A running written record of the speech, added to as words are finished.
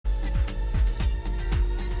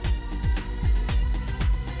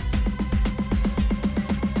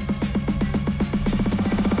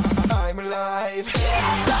Hey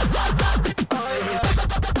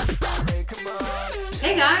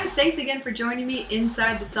guys, thanks again for joining me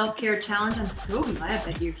inside the Self-Care Challenge. I'm so glad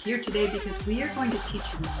that you're here today because we are going to teach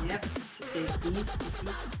you never to say these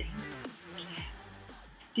things.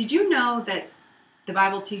 Did you know that the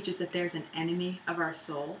Bible teaches that there's an enemy of our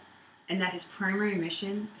soul and that his primary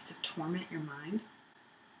mission is to torment your mind?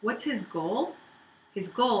 What's his goal? His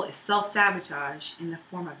goal is self-sabotage in the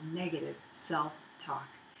form of negative self-talk.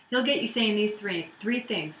 He'll get you saying these three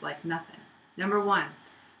things like nothing. Number 1,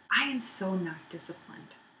 I am so not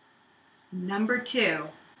disciplined. Number 2,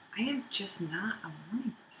 I am just not a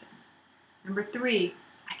morning person. Number 3,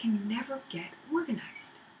 I can never get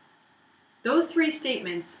organized. Those 3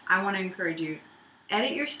 statements, I want to encourage you,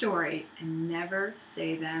 edit your story and never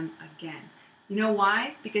say them again. You know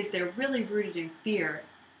why? Because they're really rooted in fear.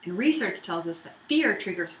 And research tells us that fear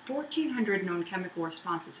triggers 1,400 known chemical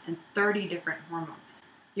responses and 30 different hormones.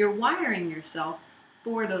 You're wiring yourself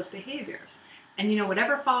for those behaviors. And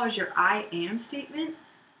whatever follows your I am statement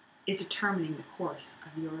is determining the course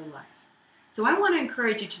of your life. So I want to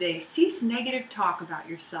encourage you today, cease negative talk about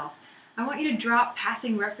yourself. I want you to drop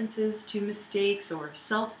passing references to mistakes or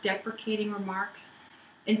self-deprecating remarks.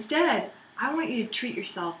 Instead, I want you to treat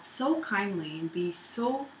yourself so kindly and be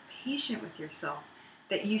so patient with yourself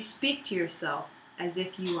that you speak to yourself as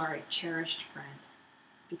if you are a cherished friend,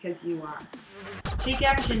 because you are. Take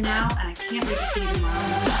action now, and I can't wait to see you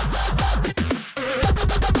tomorrow.